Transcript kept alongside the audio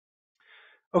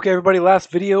Okay, everybody,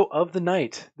 last video of the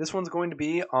night. This one's going to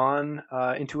be on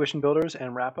intuition builders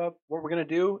and wrap up. What we're going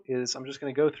to do is I'm just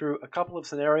going to go through a couple of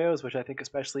scenarios, which I think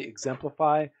especially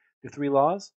exemplify the three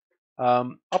laws.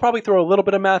 I'll probably throw a little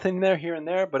bit of math in there here and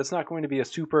there, but it's not going to be a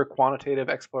super quantitative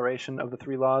exploration of the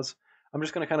three laws. I'm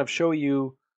just going to kind of show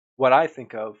you what I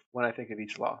think of when I think of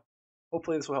each law.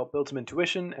 Hopefully this will help build some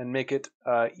intuition and make it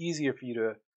easier for you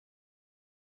to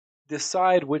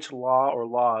decide which law or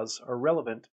laws are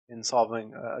relevant in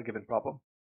solving a given problem.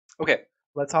 Okay,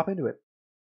 let's hop into it.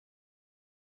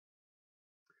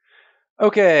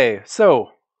 Okay, so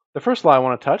the first law I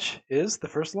want to touch is the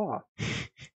first law.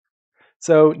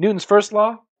 So Newton's first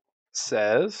law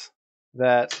says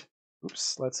that,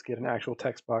 oops, let's get an actual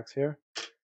text box here.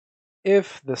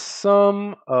 If the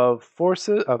sum of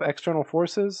external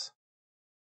forces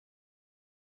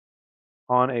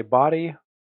on a body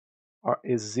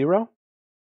is 0,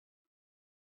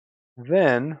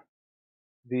 then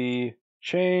the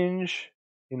change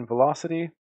in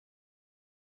velocity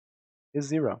is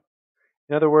 0.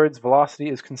 In other words, velocity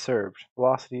is conserved.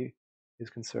 Velocity is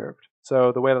conserved.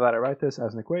 So the way that I write this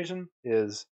as an equation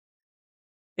is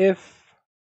if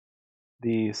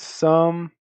the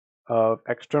sum of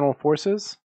external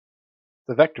forces,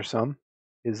 the vector sum,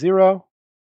 is 0,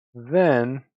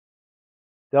 then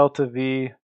delta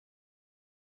V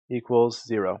equals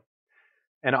 0.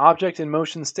 An object in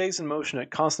motion stays in motion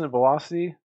at constant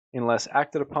velocity unless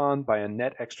acted upon by a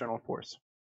net external force.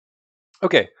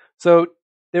 Okay, so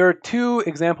there are two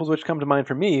examples which come to mind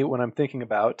for me when I'm thinking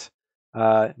about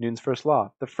Newton's first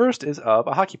law. The first is of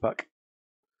a hockey puck.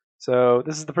 So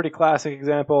this is the pretty classic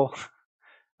example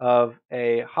of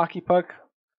a hockey puck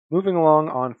moving along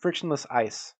on frictionless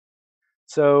ice.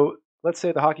 So let's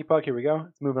say the hockey puck, here we go,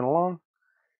 it's moving along.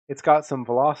 It's got some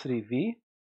velocity v.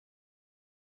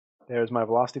 There's my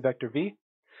velocity vector v.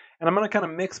 And I'm going to kind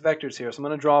of mix vectors here. So I'm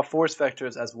going to draw force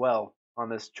vectors as well on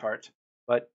this chart.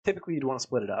 But typically you'd want to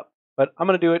split it up. But I'm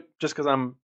going to do it just because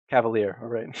I'm cavalier, all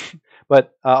right?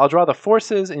 But I'll draw the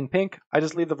forces in pink. I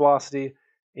just leave the velocity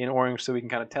in orange so we can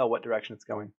kind of tell what direction it's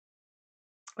going.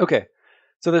 Okay,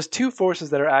 so there's two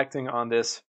forces that are acting on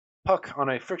this puck on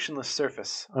a frictionless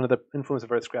surface under the influence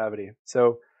of Earth's gravity.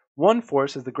 So one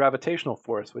force is the gravitational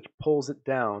force, which pulls it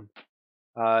down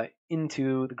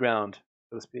into the ground,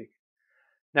 so to speak.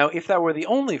 Now, if that were the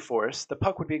only force, the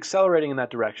puck would be accelerating in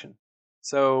that direction.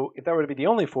 So if that were to be the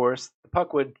only force, the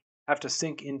puck would have to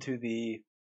sink into the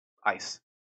ice.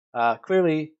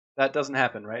 Clearly, that doesn't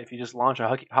happen, right? If you just launch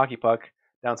a hockey puck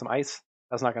down some ice,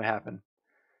 that's not going to happen.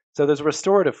 So there's a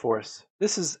restorative force.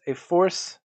 This is a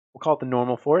force, we'll call it the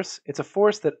normal force. It's a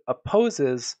force that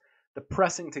opposes the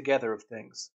pressing together of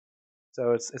things.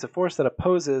 So it's a force that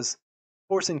opposes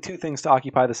forcing two things to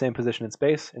occupy the same position in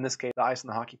space, in this case, the ice and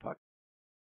the hockey puck.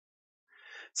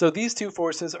 So these two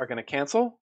forces are going to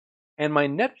cancel, and my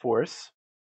net force,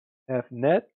 F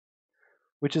net,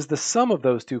 which is the sum of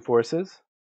those two forces,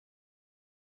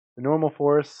 the normal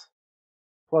force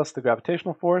plus the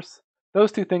gravitational force,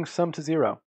 those two things sum to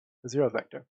 0, the 0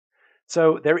 vector.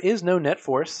 So there is no net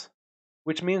force,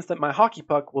 which means that my hockey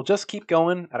puck will just keep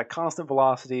going at a constant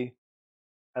velocity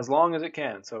as long as it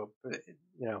can. So,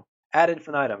 ad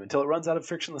infinitum until it runs out of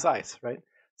frictionless ice, right?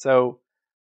 So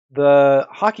the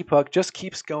hockey puck just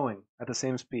keeps going at the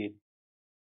same speed.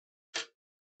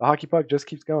 The hockey puck just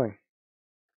keeps going.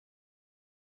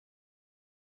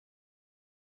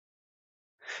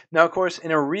 Now, of course,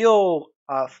 in a real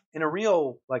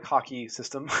like hockey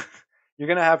system, you're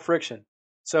going to have friction.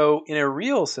 So in a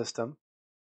real system,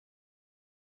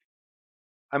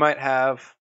 I might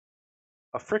have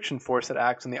a friction force that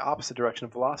acts in the opposite direction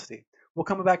of velocity. We'll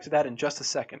come back to that in just a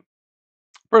second.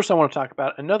 First, I want to talk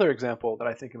about another example that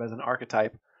I think of as an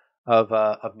archetype of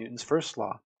Newton's first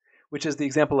law, which is the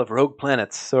example of rogue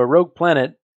planets. So a rogue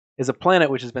planet is a planet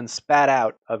which has been spat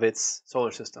out of its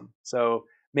solar system. So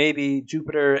maybe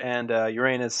Jupiter and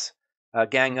Uranus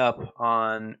gang up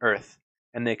on Earth,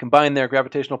 and they combine their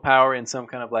gravitational power in some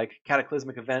kind of like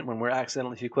cataclysmic event when we're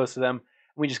accidentally too close to them,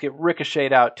 and we just get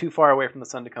ricocheted out too far away from the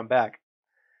sun to come back.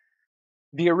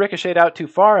 If you get ricocheted out too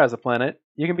far as a planet,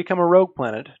 you can become a rogue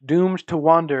planet, doomed to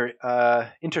wander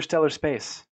interstellar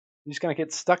space. You just kind of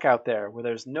get stuck out there where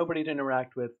there's nobody to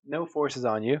interact with, no forces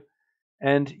on you,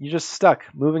 and you're just stuck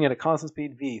moving at a constant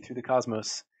speed v through the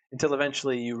cosmos until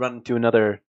eventually you run into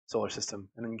another solar system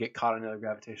and then you get caught in another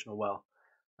gravitational well.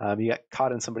 You get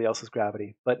caught in somebody else's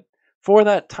gravity. But for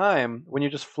that time, when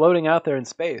you're just floating out there in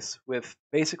space with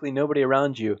basically nobody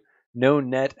around you, no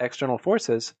net external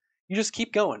forces, you just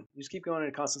keep going. You just keep going at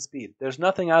a constant speed. There's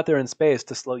nothing out there in space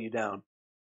to slow you down.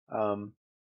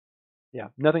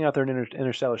 Nothing out there in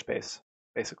interstellar space,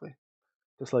 basically,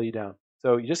 to slow you down.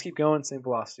 So you just keep going, same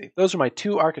velocity. Those are my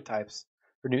two archetypes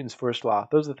for Newton's first law.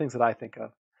 Those are the things that I think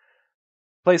of.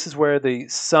 Places where the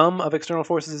sum of external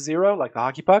forces is zero, like the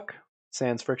hockey puck,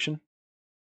 sans friction.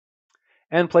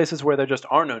 And places where there just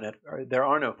are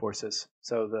no forces.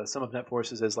 So the sum of net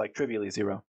forces is like trivially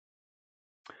zero.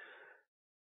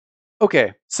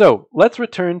 Okay, so let's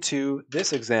return to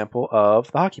this example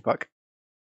of the hockey puck.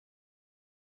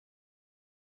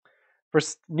 For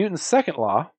Newton's second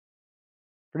law,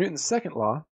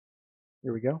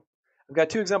 here we go. I've got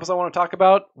two examples I want to talk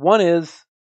about. One is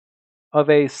of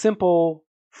a simple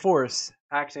force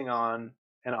acting on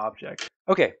an object.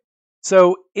 Okay,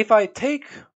 so if I take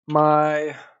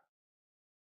my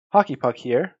hockey puck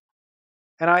here,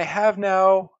 and I have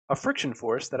now a friction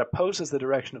force that opposes the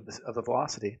direction of the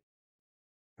velocity,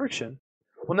 friction,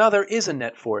 well, now there is a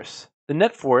net force. The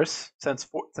net force, since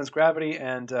gravity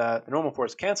and the normal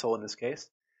force cancel in this case,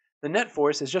 the net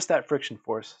force is just that friction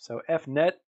force. So F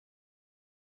net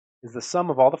is the sum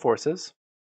of all the forces.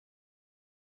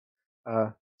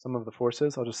 Sum of the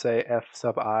forces, I'll just say F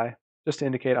sub I, just to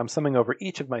indicate I'm summing over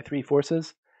each of my three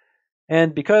forces.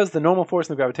 And because the normal force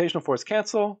and the gravitational force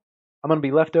cancel, I'm going to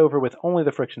be left over with only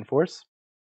the friction force.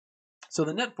 So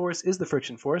the net force is the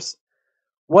friction force.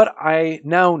 What I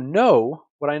now know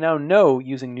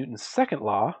using Newton's second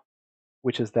law,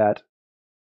 which is that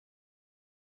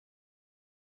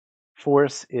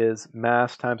force is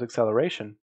mass times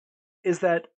acceleration, is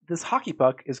that this hockey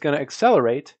puck is going to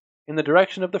accelerate in the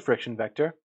direction of the friction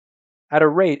vector at a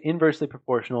rate inversely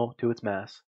proportional to its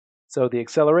mass. So the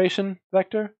acceleration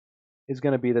vector is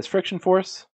going to be this friction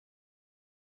force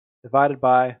divided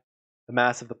by the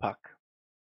mass of the puck,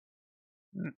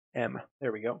 m.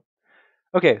 There we go.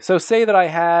 Okay, so say that I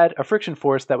had a friction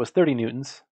force that was 30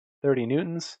 newtons,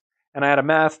 and I had a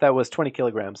mass that was 20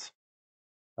 kilograms.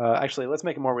 Actually, let's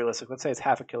make it more realistic. Let's say it's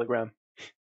half a kilogram.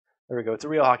 There we go. It's a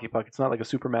real hockey puck. It's not like a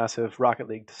supermassive Rocket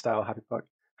League style hockey puck.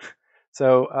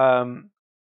 So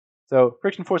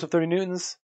friction force of 30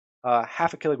 newtons,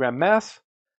 half a kilogram mass.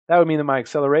 That would mean that my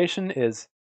acceleration is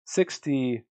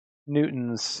 60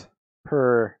 newtons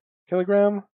per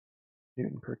kilogram,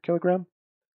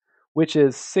 which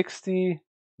is 60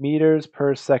 meters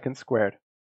per second squared.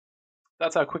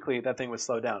 That's how quickly that thing would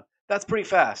slow down. That's pretty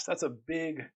fast. That's a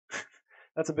big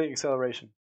acceleration.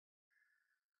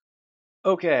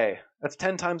 Okay, that's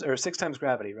 10 times or 6 times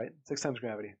gravity, right? 6 times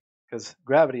gravity, because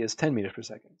gravity is 10 meters per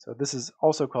second. So this is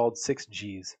also called 6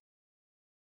 Gs.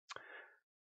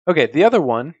 Okay, the other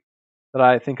one that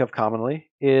I think of commonly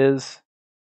is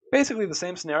basically the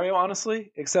same scenario,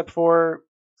 honestly, except for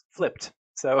flipped.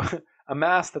 So a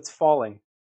mass that's falling.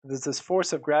 There's this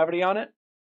force of gravity on it.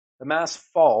 The mass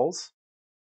falls.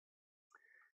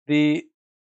 The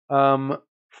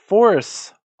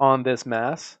force on this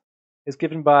mass is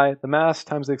given by the mass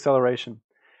times the acceleration.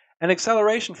 And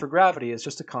acceleration for gravity is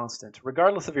just a constant.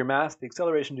 Regardless of your mass, the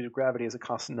acceleration due to gravity is a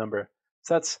constant number.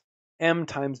 So that's m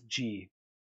times g,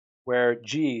 where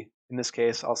g, in this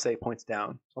case, I'll say points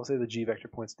down. So I'll say the g vector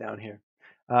points down here.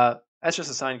 That's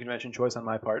just a sign convention choice on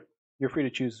my part. You're free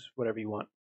to choose whatever you want,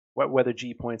 whether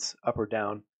g points up or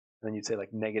down. And then you'd say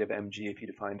like negative mg if you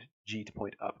defined g to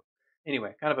point up.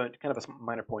 Anyway, kind of a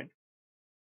minor point.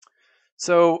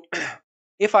 So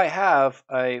if I have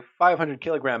a 500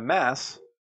 kilogram mass,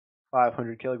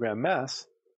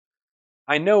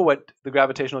 I know what the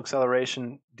gravitational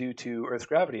acceleration due to Earth's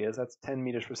gravity is. That's 10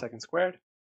 meters per second squared.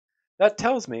 That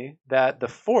tells me that the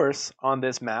force on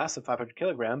this mass of 500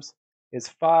 kilograms is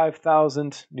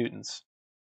 5,000 newtons.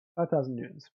 5,000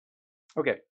 newtons.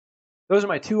 Okay, those are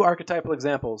my two archetypal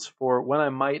examples for when I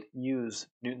might use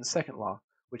Newton's second law,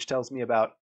 which tells me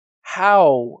about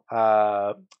how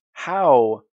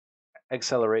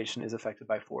acceleration is affected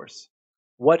by force.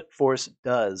 What force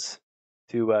does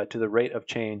to the rate of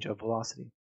change of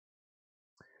velocity.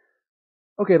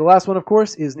 Okay, the last one, of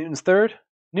course, is Newton's third.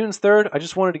 Newton's third, I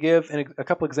just wanted to give a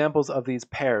couple examples of these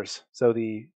pairs. So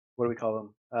what do we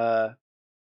call them?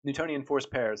 Newtonian force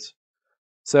pairs.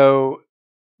 So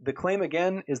the claim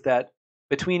again is that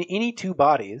between any two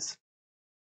bodies,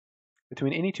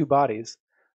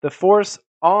 the force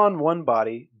on one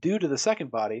body due to the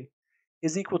second body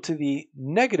is equal to the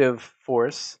negative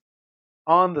force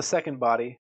on the second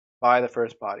body by the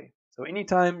first body. So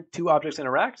anytime two objects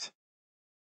interact,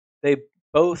 they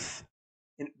both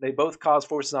cause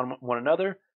forces on one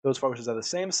another. Those forces are the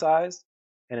same size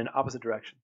and in opposite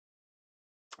direction.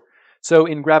 So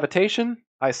in gravitation,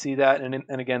 I see that, and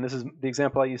again, this is the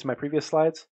example I used in my previous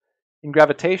slides. In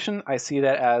gravitation, I see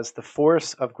that as the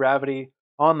force of gravity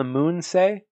on the moon,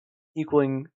 say,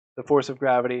 equaling the force of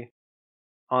gravity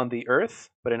on the Earth,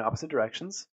 but in opposite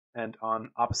directions. and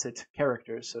on opposite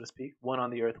characters, so to speak, one on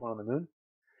the Earth, one on the Moon.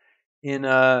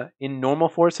 In normal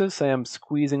forces, say I'm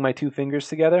squeezing my two fingers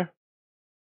together.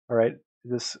 All right,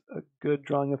 is this a good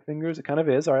drawing of fingers? It kind of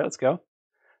is. All right, let's go.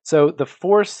 So the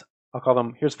force, I'll call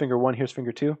them, here's finger one, here's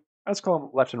finger two. Let's call them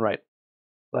left and right.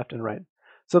 Left and right.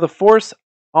 So the force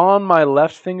on my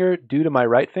left finger due to my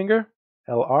right finger,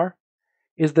 LR,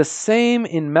 is the same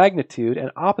in magnitude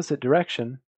and opposite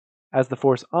direction as the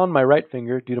force on my right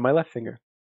finger due to my left finger.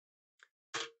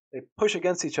 They push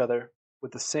against each other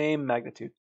with the same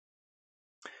magnitude.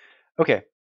 Okay,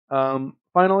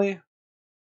 finally,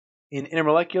 in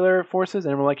intermolecular forces,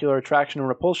 intermolecular attraction and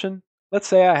repulsion, let's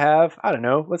say I have, I don't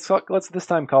know, let's this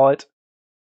time call it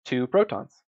two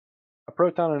protons, a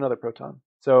proton and another proton.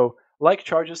 So like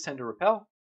charges tend to repel.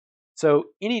 So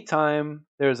anytime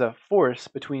there's a force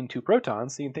between two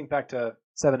protons, so you can think back to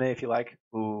 7a if you like.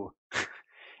 Ooh.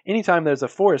 Anytime there's a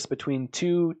force between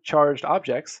two charged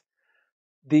objects,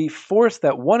 the force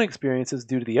that one experiences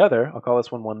due to the other, I'll call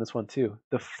this one 1, this one 2,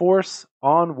 the force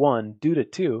on one due to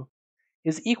 2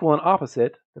 is equal and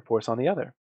opposite the force on the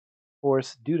other.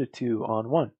 Force due to 2 on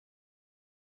 1.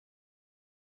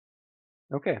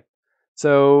 Okay,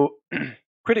 so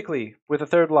critically, with the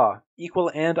third law,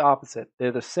 equal and opposite.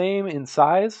 They're the same in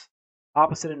size,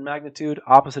 opposite in magnitude,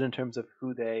 opposite in terms of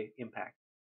who they impact.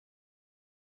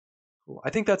 Cool.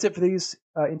 I think that's it for these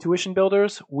intuition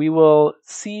builders. We will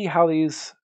see how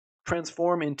these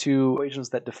transform into equations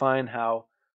that define how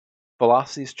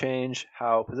velocities change,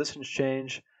 how positions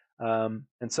change, and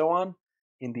so on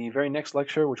in the very next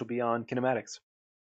lecture, which will be on kinematics.